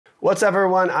What's up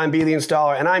everyone, I'm B the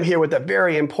Installer and I'm here with a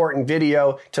very important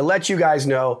video to let you guys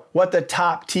know what the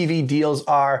top TV deals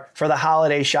are for the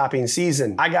holiday shopping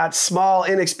season. I got small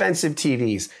inexpensive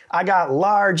TVs, I got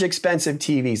large expensive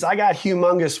TVs, I got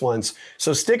humongous ones.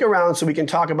 So stick around so we can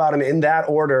talk about them in that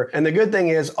order. And the good thing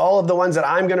is all of the ones that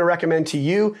I'm gonna recommend to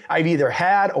you, I've either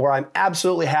had or I'm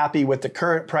absolutely happy with the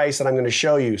current price that I'm gonna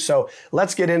show you. So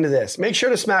let's get into this. Make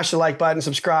sure to smash the like button,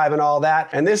 subscribe and all that.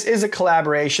 And this is a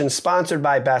collaboration sponsored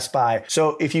by Best Buy.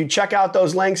 So if you check out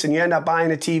those links and you end up buying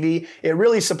a TV, it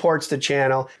really supports the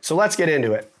channel. So let's get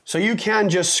into it. So you can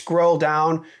just scroll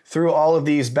down through all of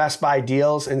these Best Buy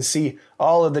deals and see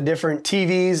all of the different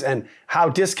TVs and how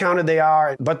discounted they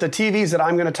are. But the TVs that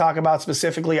I'm going to talk about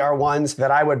specifically are ones that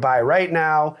I would buy right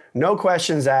now, no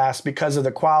questions asked, because of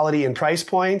the quality and price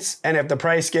points. And if the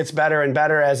price gets better and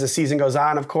better as the season goes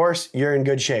on, of course, you're in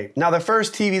good shape. Now, the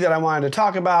first TV that I wanted to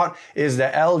talk about is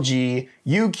the LG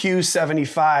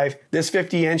UQ75, this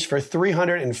 50-inch for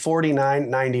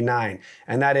 $349.99.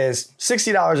 And that is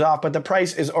 $60 off, but the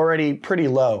price is already pretty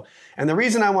low. And the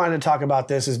reason I wanted to talk about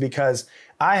this is because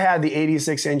I had the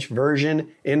 86-inch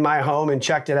version in my home and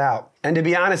checked it out. And to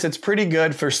be honest, it's pretty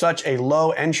good for such a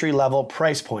low entry-level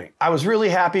price point. I was really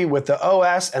happy with the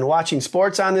OS and watching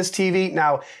sports on this TV.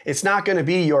 Now, it's not going to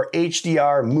be your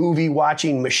HDR movie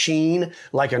watching machine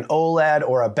like an OLED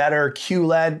or a better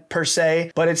QLED per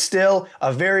se, but it's still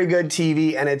a very good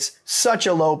TV and it's such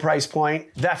a low price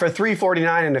point that for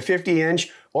 $349 and a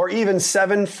 50-inch or even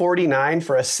 $749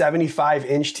 for a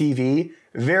 75-inch TV,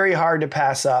 very hard to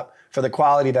pass up for the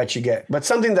quality that you get. But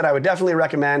something that I would definitely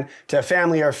recommend to a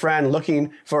family or a friend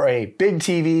looking for a big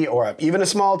TV or even a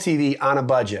small TV on a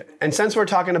budget. And since we're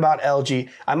talking about LG,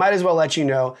 I might as well let you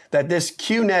know that this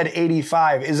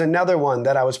QNED85 is another one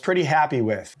that I was pretty happy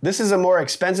with. This is a more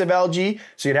expensive LG,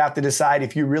 so you'd have to decide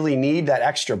if you really need that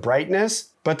extra brightness.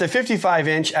 But the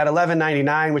 55-inch at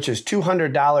 $1199, which is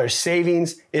 $200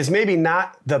 savings, is maybe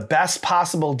not the best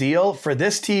possible deal for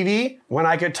this TV when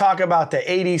I could talk about the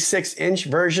 86-inch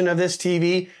version of this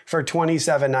TV for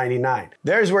 $27.99.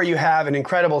 There's where you have an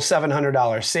incredible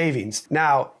 $700 savings.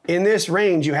 Now, in this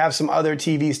range, you have some other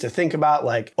TVs to think about,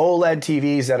 like OLED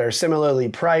TVs that are similarly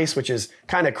priced, which is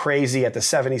kind of crazy at the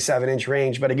 77-inch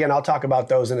range. But again, I'll talk about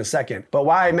those in a second. But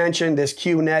why I mentioned this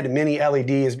QNED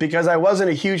Mini-LED is because I wasn't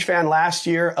a huge fan last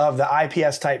year of the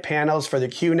IPS type panels for the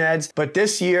QNEDs, but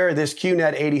this year, this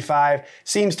QNED85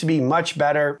 seems to be much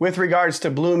better with regards to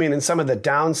blooming and some of the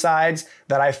downsides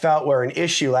that I felt were an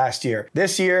issue last year.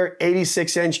 This year,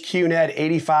 86-inch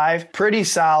QNED85, pretty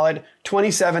solid,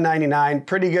 $27.99,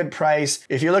 pretty good price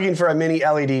if you're looking for a mini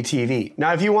LED TV.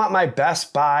 Now, if you want my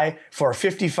best buy for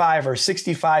 55 or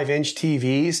 65-inch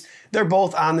TVs, they're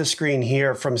both on the screen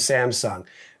here from Samsung.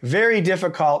 Very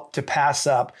difficult to pass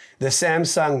up the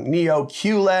Samsung Neo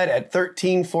QLED at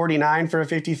 $1349 for a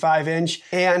 55-inch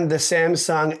and the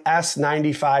Samsung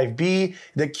S95B,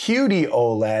 the QD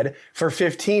OLED for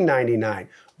 $1599.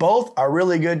 Both are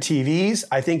really good TVs.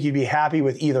 I think you'd be happy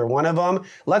with either one of them.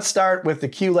 Let's start with the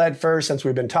QLED first, since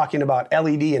we've been talking about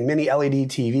LED and mini LED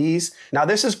TVs. Now,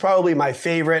 this is probably my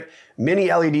favorite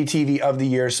mini LED TV of the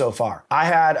year so far. I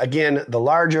had, again, the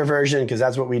larger version because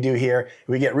that's what we do here.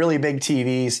 We get really big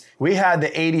TVs. We had the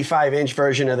 85-inch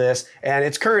version of this and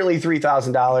it's currently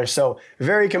 $3,000. So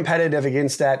very competitive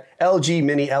against that LG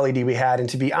mini LED we had. And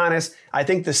to be honest, I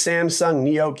think the Samsung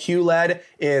Neo QLED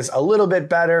is a little bit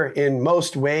better in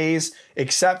most ways,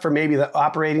 except for maybe the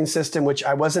operating system, which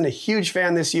I wasn't a huge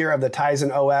fan this year of the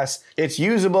Tizen OS. It's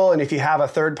usable, and if you have a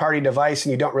third-party device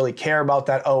and you don't really care about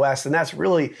that OS, then that's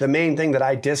really the main thing that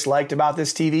I disliked about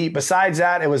this TV. Besides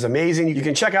that, it was amazing. You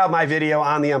can check out my video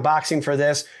on the unboxing for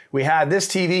this. We had this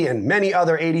TV and many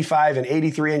other 85 and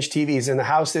 83-inch TVs in the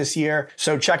house this year,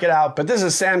 so check it out. But this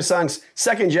is Samsung's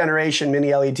second generation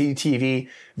mini LED TV.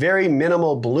 Very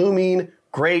minimal blooming,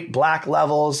 great black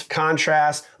levels,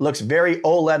 contrast, looks very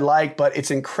OLED-like, but it's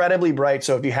incredibly bright.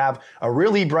 So if you have a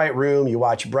really bright room, you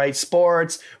watch bright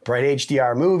sports, bright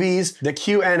HDR movies, the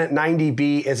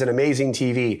QN90B is an amazing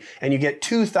TV. And you get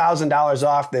 $2,000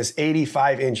 off this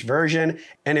 85-inch version.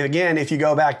 And again, if you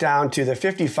go back down to the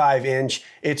 55-inch,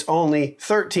 it's only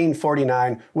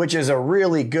 $1349, which is a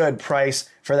really good price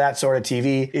for that sort of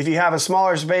TV. If you have a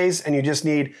smaller space and you just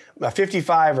need a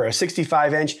 55 or a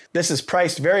 65-inch, this is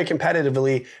priced very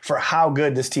competitively for how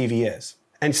good this TV is.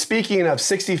 And speaking of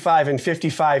 65 and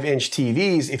 55-inch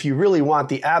TVs, if you really want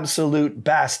the absolute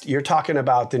best, you're talking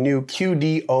about the new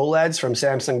QD OLEDs from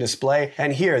Samsung Display.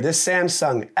 And here, this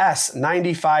Samsung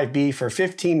S95B for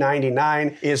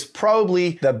 $1599 is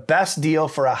probably the best deal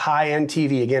for a high-end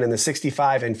TV, again, in the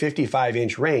 65 and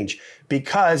 55-inch range,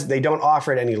 because they don't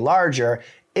offer it any larger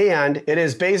And it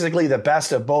is basically the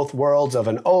best of both worlds of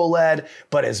an OLED,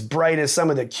 but as bright as some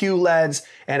of the QLEDs,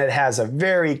 and it has a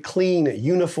very clean,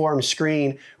 uniform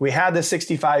screen. We had the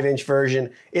 65-inch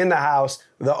version in the house.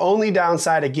 The only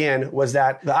downside, again, was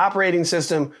that the operating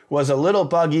system was a little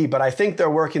buggy, but I think they're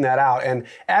working that out. And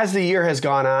as the year has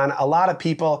gone on, a lot of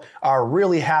people are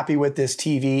really happy with this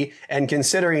TV and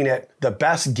considering it the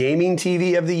best gaming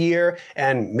TV of the year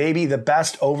and maybe the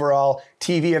best overall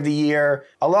TV of the year,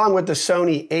 along with the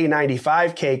Sony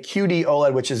A95K QD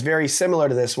OLED, which is very similar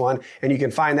to this one, and you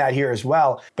can find that here as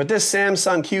well. But this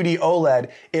Samsung QD OLED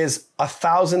is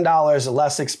 $1,000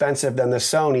 less expensive than the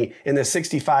Sony in the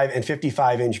 65 and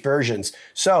 55-inch versions.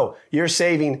 So you're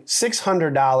saving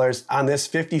 $600 on this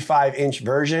 55-inch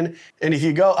version. And if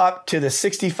you go up to the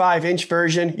 65-inch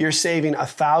version, you're saving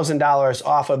 $1,000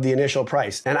 off of the initial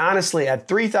price. And honestly, at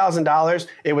 $3,000,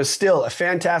 it was still a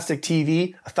fantastic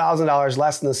TV, $1,000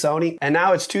 less than the Sony. And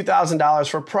now it's $2,000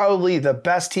 for probably the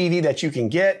best TV that you can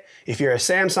get. If you're a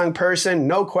Samsung person,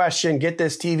 no question, get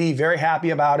this TV, very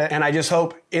happy about it. And I just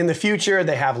hope in the future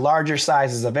they have larger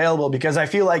sizes available because I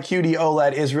feel like QD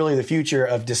OLED is really the future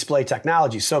of display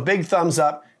technology. So big thumbs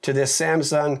up to this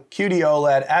Samsung QD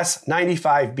OLED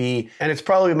S95B, and it's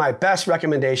probably my best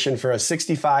recommendation for a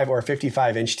 65 or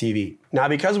 55-inch TV. Now,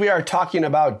 because we are talking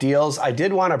about deals, I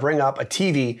did want to bring up a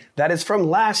TV that is from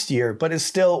last year, but is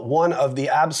still one of the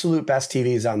absolute best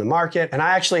TVs on the market, and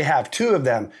I actually have two of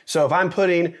them. So if I'm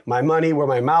putting my money where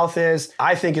my mouth is,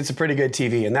 I think it's a pretty good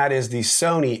TV, and that is the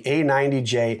Sony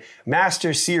A90J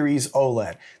Master Series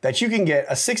OLED that you can get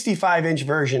a 65-inch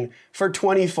version for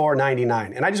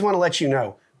 $24.99. And I just want to let you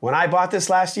know, when I bought this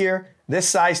last year, this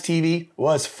size TV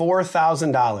was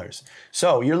 $4,000.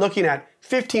 So you're looking at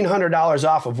 $1,500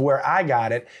 off of where I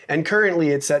got it, and currently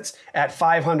it sits at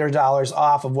 $500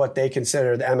 off of what they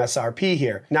consider the MSRP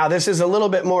here. Now, this is a little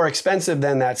bit more expensive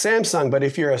than that Samsung, but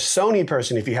if you're a Sony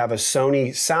person, if you have a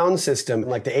Sony sound system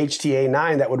like the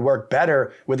HTA9 that would work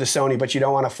better with the Sony, but you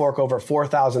don't want to fork over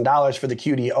 $4,000 for the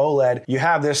QD OLED, you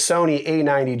have this Sony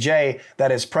A90J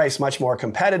that is priced much more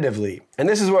competitively. And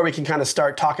this is where we can kind of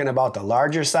start talking about the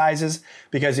larger sizes,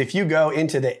 because if you go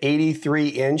into the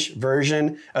 83-inch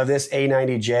version of this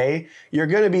A90J, you're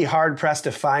going to be hard-pressed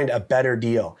to find a better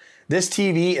deal. This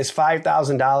TV is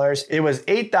 $5,000. It was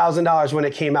 $8,000 when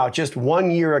it came out just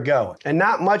 1 year ago. And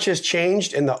not much has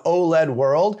changed in the OLED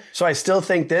world, so I still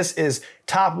think this is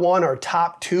top one or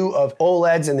top two of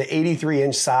OLEDs in the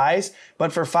 83-inch size.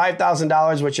 But for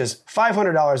 $5,000, which is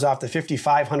 $500 off the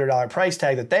 $5,500 price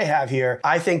tag that they have here,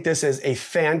 I think this is a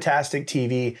fantastic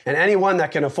TV. And anyone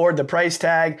that can afford the price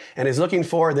tag and is looking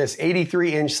for this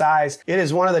 83-inch size, it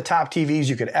is one of the top TVs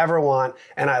you could ever want,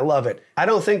 and I love it. I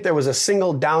don't think there was a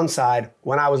single downside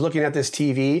when I was looking at this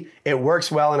TV. It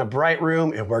works well in a bright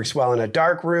room. It works well in a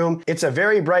dark room. It's a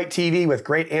very bright TV with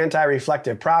great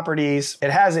anti-reflective properties.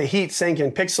 It has a heat sink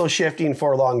and pixel shifting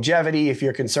for longevity. If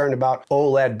you're concerned about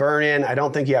OLED burn-in, I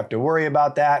don't think you have to worry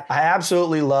about that. I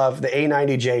absolutely love the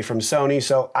A90J from Sony,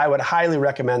 so I would highly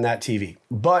recommend that TV.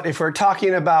 But if we're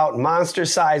talking about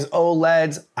monster-size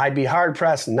OLEDs, I'd be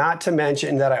hard-pressed not to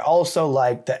mention that I also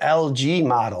like the LG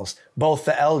models, both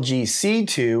the LG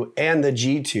C2 and the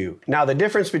G2. Now, the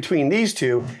difference between these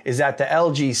two is that the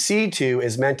LG C2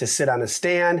 is meant to sit on a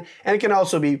stand, and it can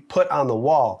also be put on the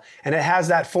wall. And it has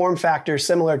that form factor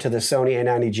similar to the Sony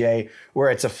A90J, where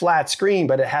it's a flat screen,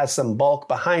 but it has some bulk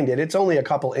behind it. It's only a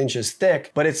couple inches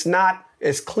thick, but it's not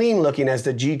as clean looking as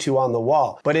the G2 on the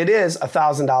wall. But it is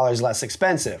 $1,000 less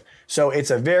expensive. So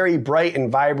it's a very bright and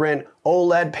vibrant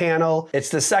OLED panel. It's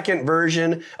the second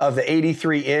version of the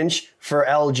 83-inch for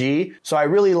LG. So I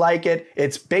really like it.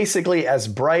 It's basically as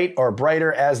bright or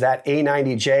brighter as that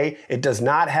A90J. It does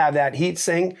not have that heat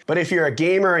sink. But if you're a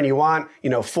gamer and you want,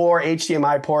 4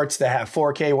 HDMI ports that have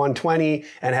 4K 120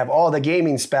 and have all the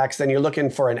gaming specs, then you're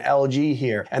looking for an LG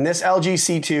here. And this LG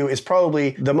C2 is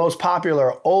probably the most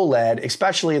popular OLED,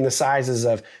 especially in the sizes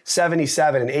of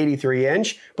 77 and 83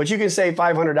 inch. But you can save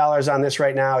 $500 on this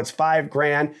right now. It's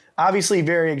 $5,000. Obviously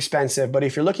very expensive, but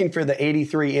if you're looking for the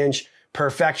 83-inch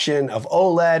perfection of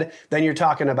OLED, then you're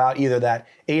talking about either that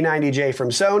A90J from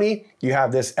Sony, you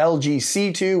have this LG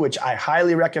C2, which I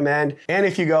highly recommend, and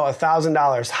if you go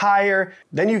 $1,000 higher,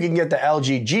 then you can get the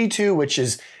LG G2, which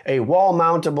is a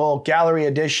wall-mountable gallery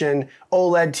edition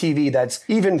OLED TV that's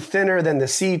even thinner than the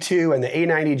C2 and the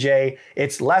A90J.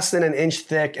 It's less than an inch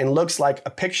thick and looks like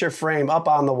a picture frame up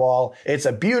on the wall. It's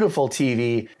a beautiful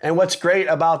TV, and what's great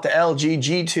about the LG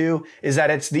G2 is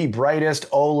that it's the brightest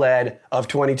OLED of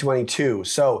 2022.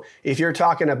 So if you're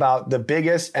talking about the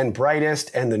biggest and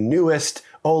brightest and the newest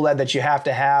OLED that you have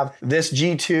to have, this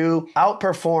G2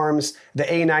 outperforms the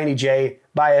A90J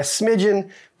by a smidgen,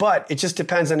 but it just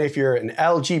depends on if you're an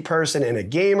LG person and a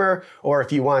gamer, or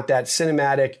if you want that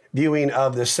cinematic viewing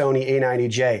of the Sony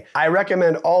A90J. I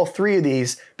recommend all three of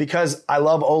these because I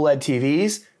love OLED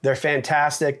TVs. They're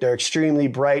fantastic, they're extremely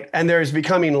bright, and there's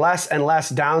becoming less and less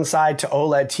downside to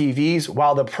OLED TVs,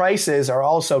 while the prices are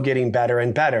also getting better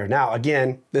and better. Now,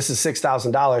 again, this is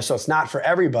 $6,000, so it's not for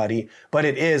everybody, but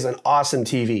it is an awesome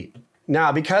TV.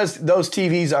 Now, because those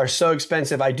TVs are so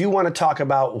expensive, I do want to talk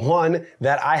about one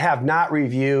that I have not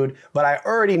reviewed, but I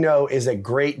already know is a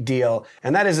great deal,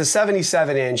 and that is a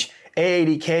 77-inch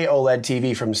A80K OLED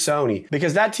TV from Sony,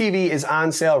 because that TV is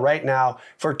on sale right now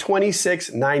for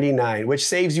 $26.99, which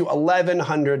saves you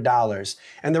 $1,100.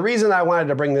 And the reason I wanted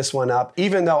to bring this one up,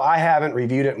 even though I haven't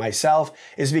reviewed it myself,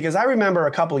 is because I remember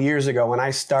a couple years ago when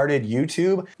I started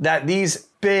YouTube that these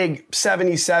big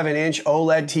 77-inch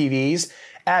OLED TVs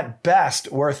at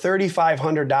best were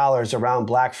 $3,500 around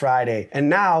Black Friday. And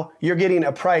now you're getting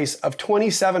a price of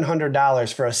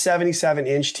 $2,700 for a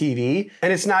 77-inch TV,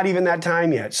 and it's not even that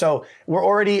time yet. So we're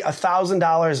already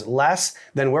 $1,000 less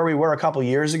than where we were a couple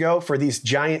years ago for these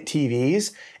giant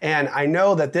TVs. And I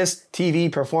know that this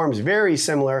TV performs very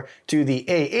similar to the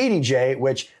A80J,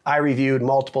 which I reviewed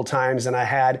multiple times and I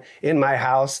had in my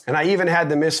house. And I even had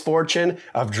the misfortune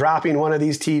of dropping one of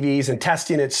these TVs and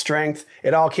testing its strength.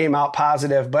 It all came out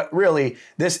positive, but really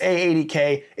this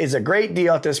A80K is a great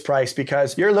deal at this price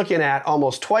because you're looking at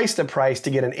almost twice the price to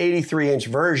get an 83-inch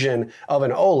version of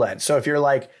an OLED. So if you're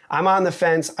like, I'm on the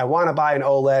fence, I want to buy an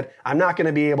OLED, I'm not going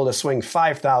to be able to swing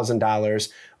 $5,000,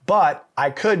 but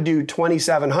I could do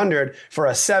 $2,700 for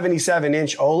a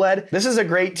 77-inch OLED. This is a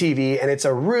great TV and it's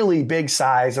a really big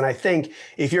size. And I think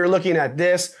if you're looking at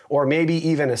this or maybe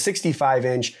even a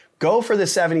 65-inch, go for the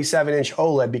 77-inch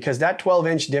OLED because that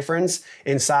 12-inch difference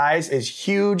in size is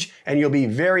huge and you'll be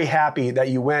very happy that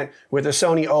you went with a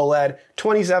Sony OLED,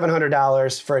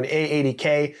 $2,700 for an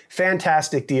A80K,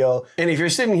 fantastic deal. And if you're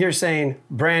sitting here saying,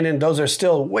 Brandon, those are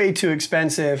still way too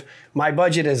expensive, my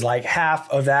budget is like half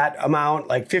of that amount,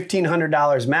 like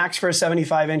 $1,500 max for a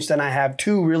 75-inch, then I have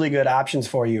two really good options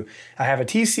for you. I have a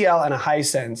TCL and a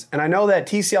Hisense. And I know that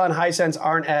TCL and Hisense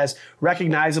aren't as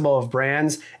recognizable of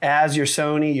brands as your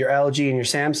Sony, your LG, and your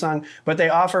Samsung, but they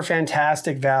offer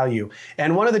fantastic value.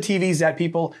 And one of the TVs that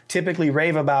people typically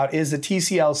rave about is the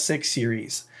TCL 6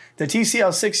 series. The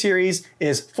TCL 6 series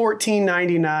is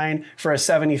 $14.99 for a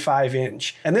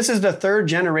 75-inch. And this is the third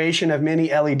generation of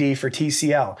Mini-LED for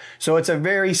TCL, so it's a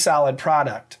very solid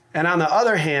product. And on the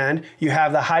other hand, you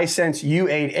have the Hisense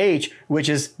U8H, which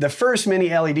is the first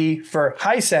Mini-LED for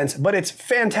Hisense, but it's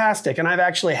fantastic. And I've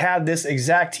actually had this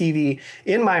exact TV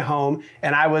in my home,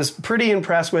 and I was pretty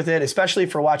impressed with it, especially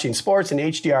for watching sports and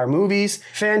HDR movies.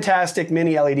 Fantastic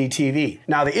Mini-LED TV.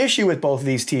 Now, the issue with both of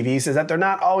these TVs is that they're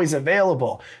not always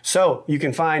available. So you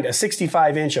can find a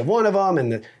 65-inch of one of them and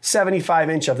the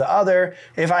 75-inch of the other.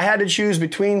 If I had to choose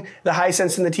between the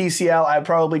Hisense and the TCL, I'd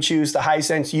probably choose the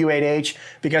Hisense U8H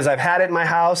because I've had it in my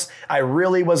house. I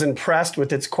really was impressed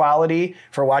with its quality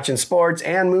for watching sports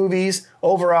and movies.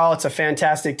 Overall, it's a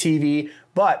fantastic TV,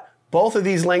 but both of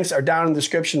these links are down in the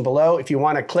description below. If you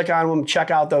want to click on them, check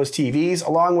out those TVs,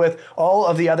 along with all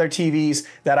of the other TVs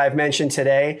that I've mentioned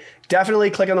today.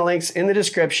 Definitely click on the links in the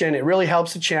description. It really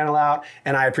helps the channel out,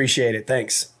 and I appreciate it.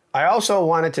 Thanks. I also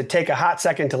wanted to take a hot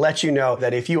second to let you know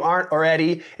that if you aren't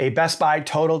already a Best Buy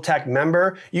Total Tech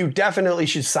member, you definitely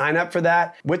should sign up for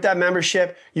that. With that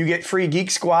membership, you get free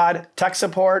Geek Squad tech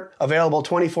support available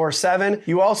 24/7.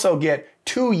 You also get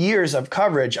 2 years of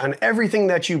coverage on everything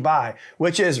that you buy,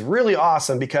 which is really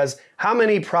awesome because how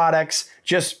many products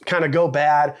just kind of go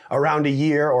bad around a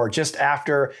year or just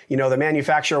after, the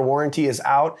manufacturer warranty is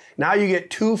out? Now you get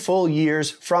 2 full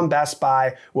years from Best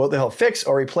Buy. Well, they'll fix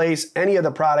or replace any of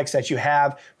the products that you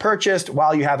have purchased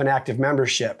while you have an active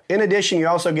membership. In addition, you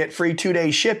also get free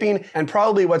 2-day shipping, and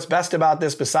probably what's best about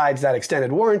this besides that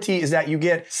extended warranty is that you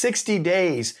get 60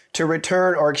 days to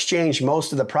return or exchange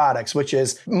most of the products, which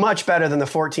is much better than the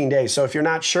 14 days. So if you're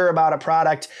not sure about a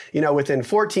product, within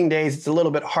 14 days, it's a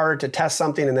little bit harder to test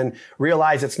something and then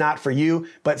realize it's not for you,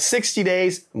 but 60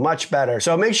 days, much better.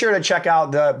 So make sure to check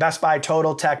out the Best Buy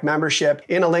Total Tech membership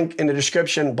in a link in the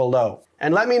description below.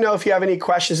 And let me know if you have any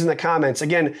questions in the comments.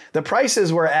 Again, the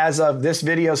prices were as of this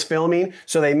video's filming,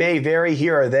 so they may vary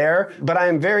here or there, but I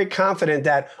am very confident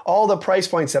that all the price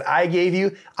points that I gave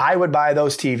you, I would buy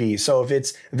those TVs. So if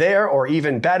it's there or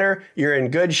even better, you're in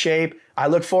good shape. I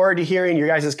look forward to hearing your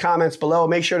guys' comments below.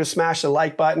 Make sure to smash the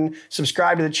like button,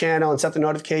 subscribe to the channel, and set the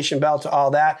notification bell to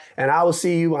all that. And I will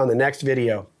see you on the next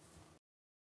video.